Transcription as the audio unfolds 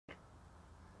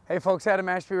Hey folks, Adam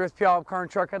Ashby with Puyallup Car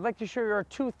and Truck. I'd like to show you our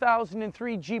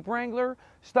 2003 Jeep Wrangler,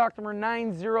 stock number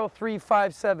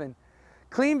 90357.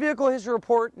 Clean vehicle history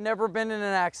report, never been in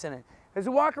an accident. As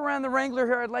you walk around the Wrangler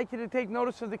here, I'd like you to take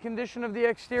notice of the condition of the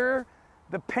exterior.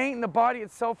 The paint and the body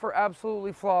itself are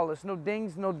absolutely flawless. No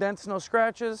dings, no dents, no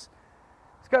scratches.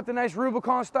 It's got the nice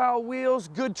Rubicon style wheels,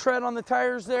 good tread on the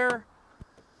tires there.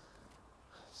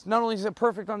 Not only is it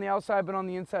perfect on the outside, but on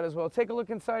the inside as well. Take a look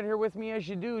inside here with me as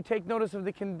you do. Take notice of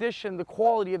the condition, the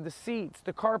quality of the seats,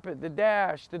 the carpet, the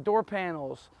dash, the door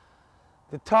panels,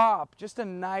 the top. Just a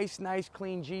nice,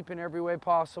 clean Jeep in every way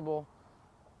possible.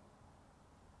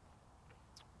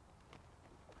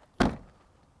 So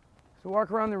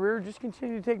walk around the rear, just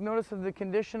continue to take notice of the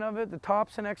condition of it. The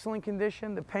top's in excellent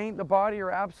condition. The paint, the body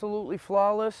are absolutely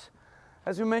flawless.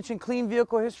 As we mentioned, clean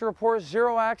vehicle history report,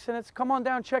 0 accidents. Come on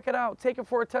down, check it out. Take it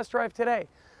for a test drive today.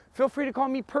 Feel free to call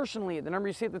me personally at the number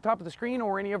you see at the top of the screen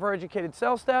or any of our educated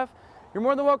sales staff. You're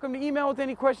more than welcome to email with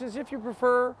any questions if you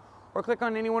prefer, or click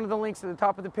on any one of the links at the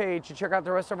top of the page to check out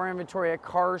the rest of our inventory at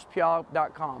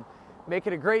carspuyallup.com. Make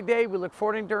it a great day. We look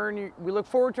forward to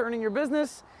earning your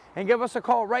business, and give us a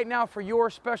call right now for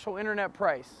your special internet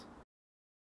price.